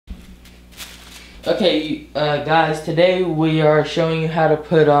Okay, guys, today we are showing you how to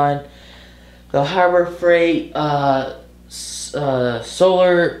put on the Harbor Freight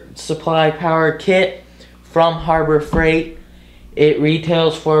solar supply power kit from Harbor Freight. It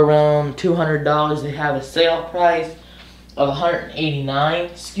retails for around $200. They have a sale price of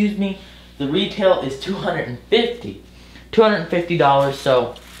 $189. Excuse me. The retail is $250.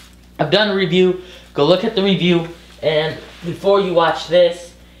 So I've done a review. Go look at the review, and before you watch this,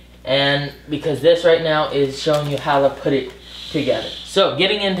 and because this right now is showing you how to put it together. So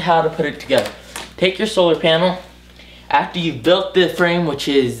getting into how to put it together. Take your solar panel. After you've built the frame, which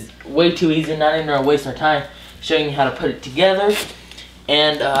is way too easy, not even gonna waste our time showing you how to put it together.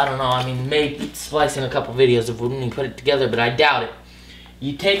 And I don't know, I mean, maybe splicing a couple videos of when you put it together, but I doubt it.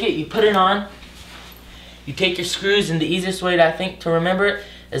 You take it, you put it on, you take your screws, and the easiest way I think to remember it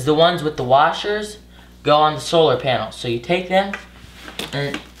is the ones with the washers go on the solar panel. So you take them,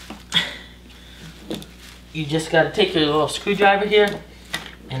 and you just got to take your little screwdriver here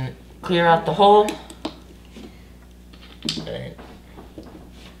and clear out the hole. And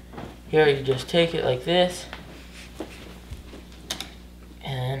here you just take it like this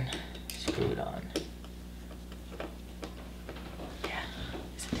and screw it on. Yeah,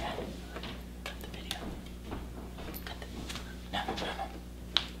 sit down. Cut the video. No.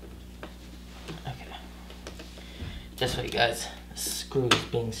 Okay. Just wait, guys. The screw is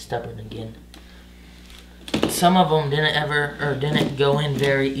being stubborn again. Some of them didn't go in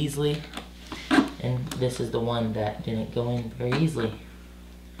very easily, and this is the one that didn't go in very easily.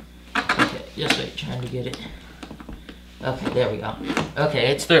 Okay, just wait, trying to get it. Okay, there we go.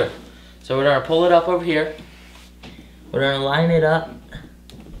 Okay, it's through. So we're gonna pull it up over here. We're gonna line it up.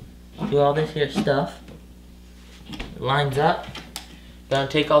 Do all this here stuff. It lines up. Gonna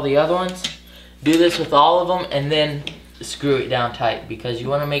take all the other ones. Do this with all of them, and then screw it down tight, because you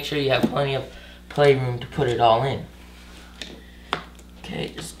want to make sure you have plenty of playroom to put it all in. Okay,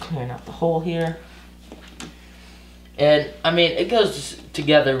 just clearing out the hole here. And I mean, it goes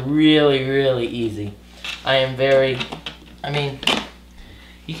together really, really easy. You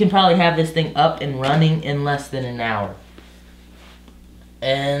can probably have this thing up and running in less than an hour.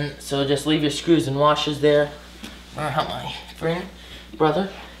 And so just leave your screws and washers there. Or help my brother.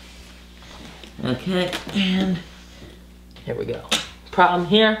 Okay, and here we go. Problem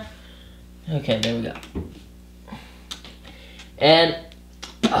here. Okay, there we go. And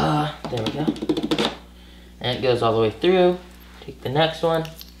there we go. And it goes all the way through. Take the next one,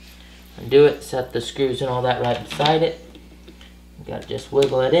 undo it, set the screws and all that right beside it. You gotta just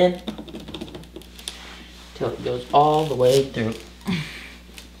wiggle it in until it goes all the way through.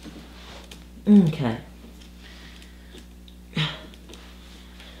 Okay.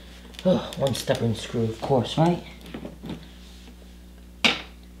 Oh, one stubborn screw, of course, right?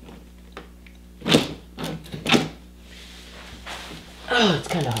 Oh, it's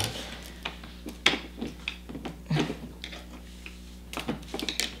kind of hard.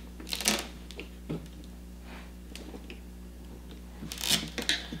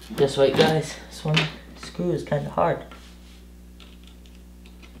 Just wait, guys. This one screw is kind of hard.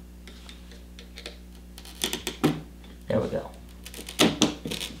 There we go.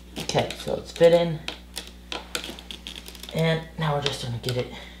 Okay, so it's fit in. And now we're just going to get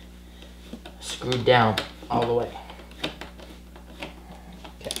it screwed down all the way.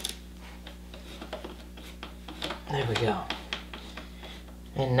 There we go.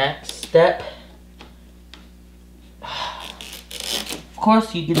 And next step, of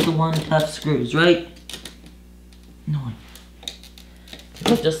course you get the one tough screws, right? No.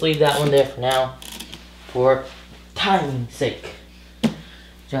 Let's just leave that one there for now, for timing's sake.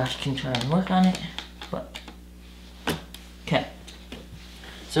 Josh can try and work on it, but okay.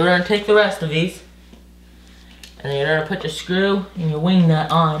 So we're gonna take the rest of these, and you're gonna put your screw and your wing nut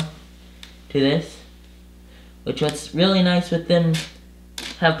on to this. Which what's really nice with them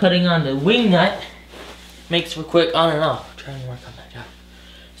putting on the wing nut makes for quick on and off. Try and work on that job.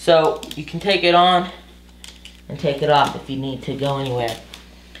 So you can take it on and take it off if you need to go anywhere.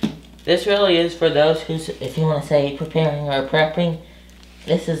 This really is for those who, if you want to say preparing or prepping,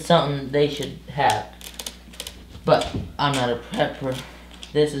 this is something they should have. But I'm not a prepper.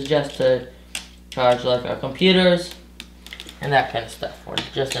 This is just to charge like our computers and that kind of stuff. We're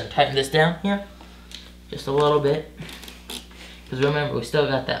just going to tighten this down here. Just a little bit, because remember we still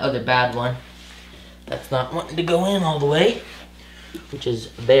got that other bad one that's not wanting to go in all the way, which is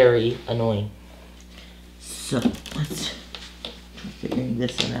very annoying. So let's try figuring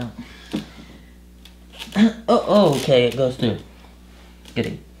this one out. Oh, okay, it goes through.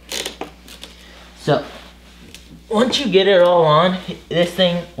 Goody. So once you get it all on, this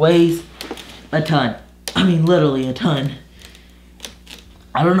thing weighs a ton. I mean, literally a ton.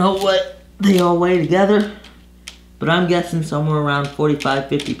 I don't know what they all weigh together, but I'm guessing somewhere around 45,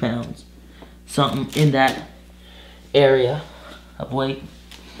 50 pounds. Something in that area of weight.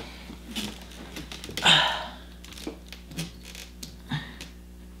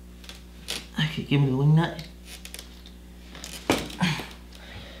 Okay, give me the wing nut. I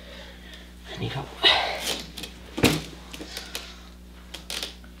need help.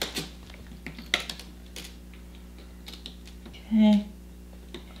 Okay.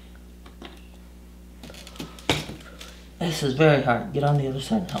 This is very hard. Get on the other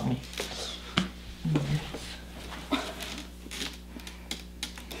side and help me.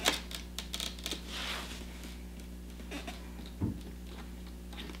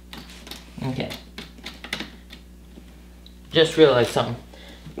 Okay. Just realized something.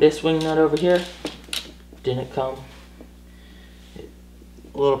 This wing nut over here didn't come.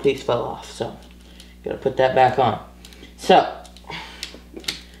 A little piece fell off, so gotta put that back on. So,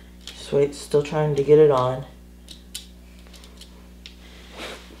 just wait, still trying to get it on.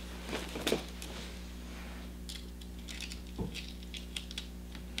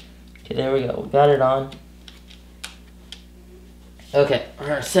 Okay, there we go. We got it on. Okay, we're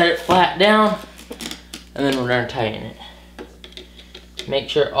gonna set it flat down, and then we're gonna tighten it. Make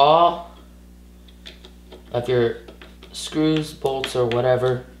sure all of your screws, bolts, or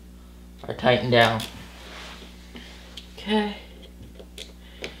whatever are tightened down. Okay.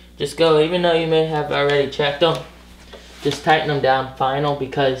 Just go, even though you may have already checked them, just tighten them down final,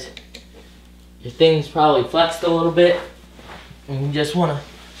 because your thing's probably flexed a little bit, and you just want to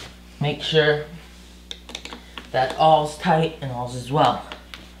make sure that all's tight and all's as well.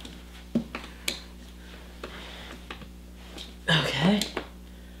 Okay.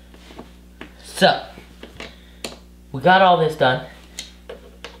 So, we got all this done.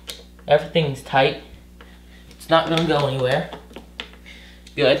 Everything's tight. It's not gonna go anywhere.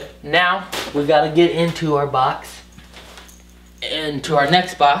 Good. Now, we gotta get into our box. Into our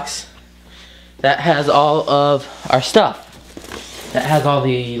next box that has all of our stuff. That has all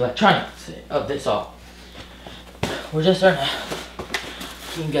the electronics of this all. We're just gonna,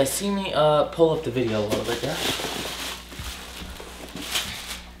 can you guys see me? Pull up the video a little bit there.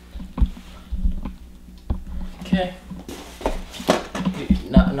 Okay.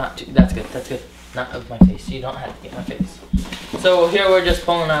 Not too, that's good, that's good. Not of my face, you don't have to get my face. So here we're just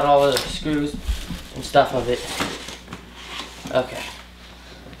pulling out all of the screws and stuff of it. Okay.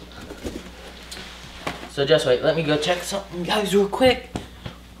 So just wait, let me go check something, guys, real quick.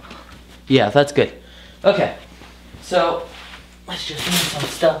 Yeah, that's good. Okay. So, let's just do some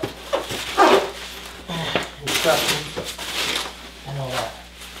stuff. Instructions. And all that.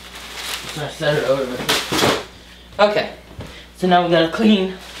 Just gonna set it over. Okay. So now we got a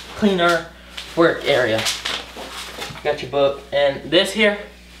cleaner work area. Got your book. And this here,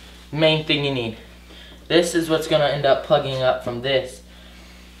 main thing you need. This is what's gonna end up plugging up from this.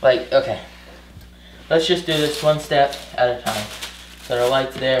 Like, okay. Let's just do this one step at a time. So our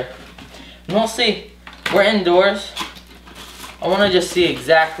light's there. And we'll see. We're indoors. I want to just see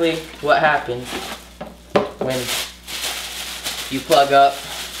exactly what happens when you plug up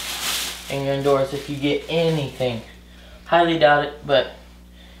and you're indoors, if you get anything. Highly doubt it, but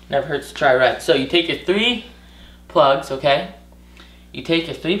never hurts to try, right? So you take your 3 plugs, okay? You take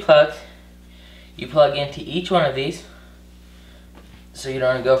your 3 plugs, you plug into each one of these. So you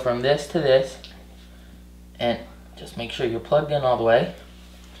don't go from this to this. And just make sure you're plugged in all the way.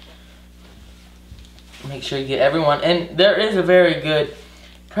 Make sure you get everyone, and there is a very good,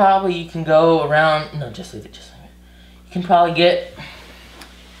 probably you can go around, no, just leave it, You can probably get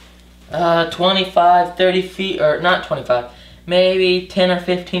 25, 30 feet, or not 25, maybe 10 or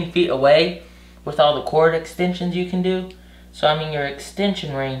 15 feet away with all the cord extensions you can do. So, I mean, your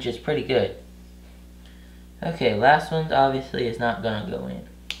extension range is pretty good. Okay, last one obviously is not gonna go in.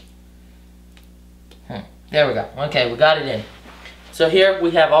 There we go. Okay, we got it in. So here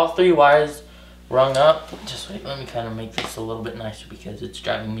we have all 3 wires rung up. Just wait, let me kind of make this a little bit nicer because it's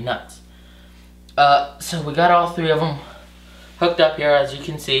driving me nuts. So we got all 3 of them hooked up here, as you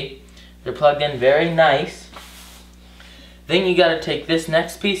can see. They're plugged in very nice. Then you got to take this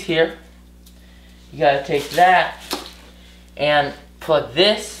next piece here. You got to take that and plug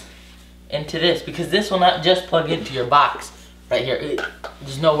this into this, because this will not just plug into your box right here.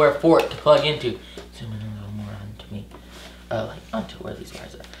 There's nowhere for it to plug into. Zoom in a little more onto me, like onto where these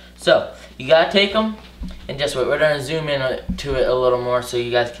wires are. So you gotta take them and just wait. We're gonna zoom in to it a little more so you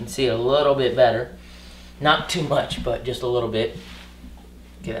guys can see it a little bit better. Not too much, but just a little bit.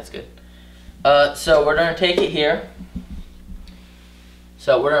 Okay, that's good. So we're gonna take it here.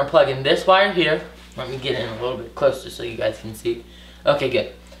 So we're going to plug in this wire here. Let me get in a little bit closer so you guys can see. Okay,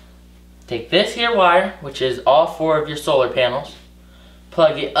 good. Take this here wire, which is all 4 of your solar panels.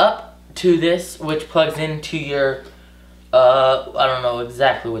 Plug it up to this, which plugs into your, I don't know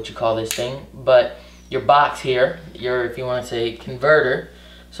exactly what you call this thing, but your box here, your, if you want to say, converter.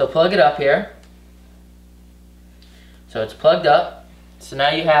 So plug it up here. So it's plugged up. So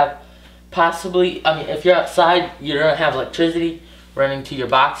now you have possibly, I mean, if you're outside, you're going to have electricity running to your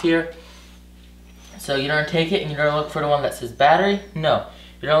box here. So you're going to take it and you're going to look for the one that says battery. No,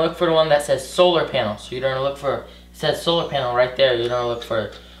 you're going to look for the one that says solar panel. So you're going to look for, it says solar panel right there. You're going to look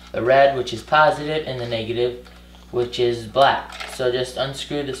for the red, which is positive, and the negative, which is black. So just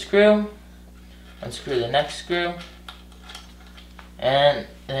unscrew the screw, unscrew the next screw, and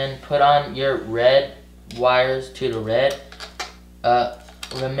then put on your red wires to the red.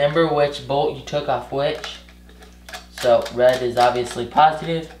 Remember which bolt you took off which. So red is obviously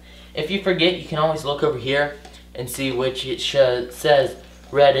positive. If you forget, you can always look over here and see which it says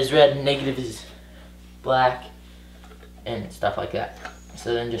red is red and negative is black and stuff like that.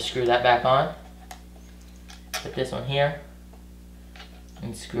 So then just screw that back on. Put this one here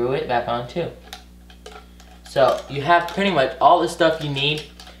and screw it back on too. So you have pretty much all the stuff you need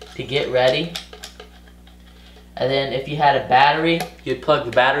to get ready. And then if you had a battery, you'd plug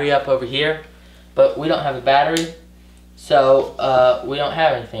the battery up over here. But we don't have a battery, so we don't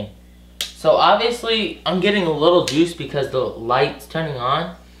have anything. So obviously I'm getting a little juice because the light's turning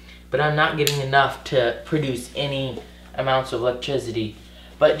on, but I'm not getting enough to produce any amounts of electricity.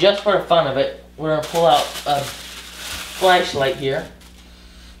 But just for the fun of it, we're going to pull out a flashlight here.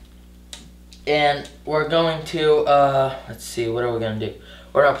 And we're going to, let's see, what are we going to do?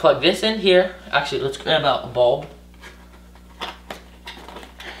 We're going to plug this in here. Actually, let's grab out a bulb.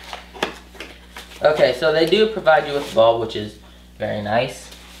 Okay, so they do provide you with a bulb, which is very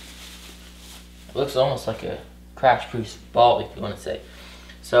nice. It looks almost like a crash-proof bulb, if you want to say.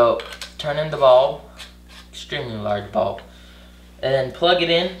 So, turn in the bulb, extremely large bulb, and then plug it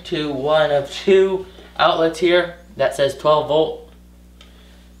in to one of 2 outlets here that says 12 volt.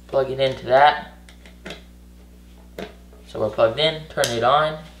 Plug it into that. So we're plugged in, turn it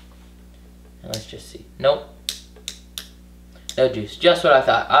on, and let's just see. Nope. No juice. Just what I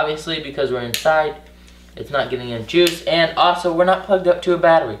thought. Obviously, because we're inside, it's not getting any juice, and also we're not plugged up to a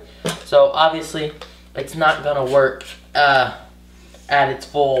battery. So obviously, it's not going to work at its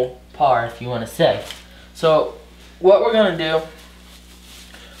full par, if you want to say. So what we're going to do,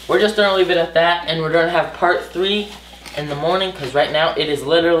 we're just going to leave it at that, and we're going to have part 3 in the morning, because right now it is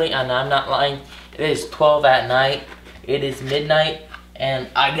literally, and I'm not lying, it is 12 at night. It is midnight, and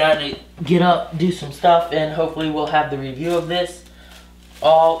I gotta get up, do some stuff, and hopefully we'll have the review of this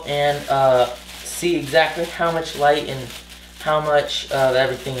all and see exactly how much light and how much of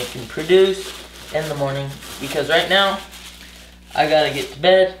everything it can produce in the morning, because right now I gotta get to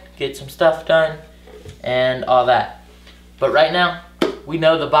bed, get some stuff done, and all that. But right now, we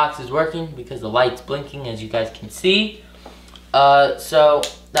know the box is working because the light's blinking, as you guys can see. So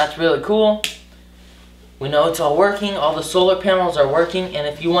that's really cool. We know it's all working, all the solar panels are working, and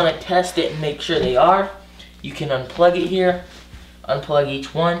if you want to test it and make sure they are, you can unplug it here, unplug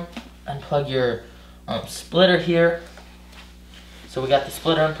each one, unplug your splitter here. So we got the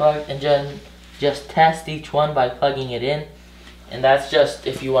splitter unplugged, and then just test each one by plugging it in, and that's just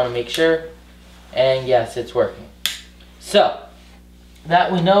if you want to make sure, and yes, it's working. So,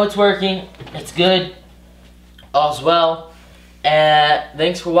 that we know it's working, it's good, all's well, and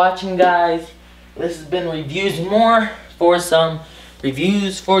thanks for watching, guys. This has been Reviews More for some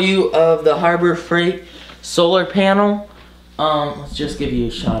reviews for you of the Harbor Freight solar panel. Let's just give you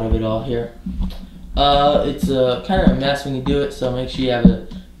a shot of it all here. It's kind of a mess when you do it, so make sure you have a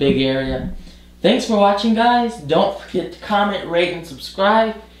big area. Thanks for watching, guys. Don't forget to comment, rate, and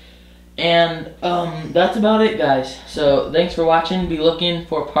subscribe. And that's about it, guys. So thanks for watching. Be looking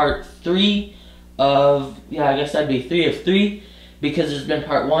for part 3 of, yeah, I guess that'd be 3 of 3. Because there's been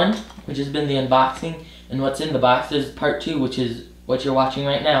part 1, which has been the unboxing, and what's in the box. There's part 2, which is what you're watching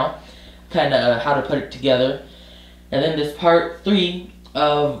right now, kind of how to put it together. And then there's part 3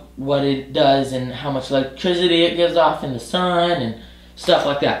 of what it does and how much electricity it gives off in the sun and stuff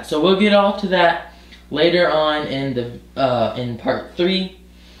like that. So we'll get all to that later on in the in part 3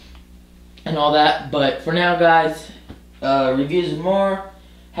 and all that. But for now, guys, Reviews More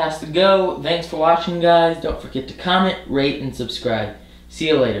has to go. Thanks for watching, guys. Don't forget to comment, rate, and subscribe. See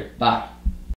you later. Bye.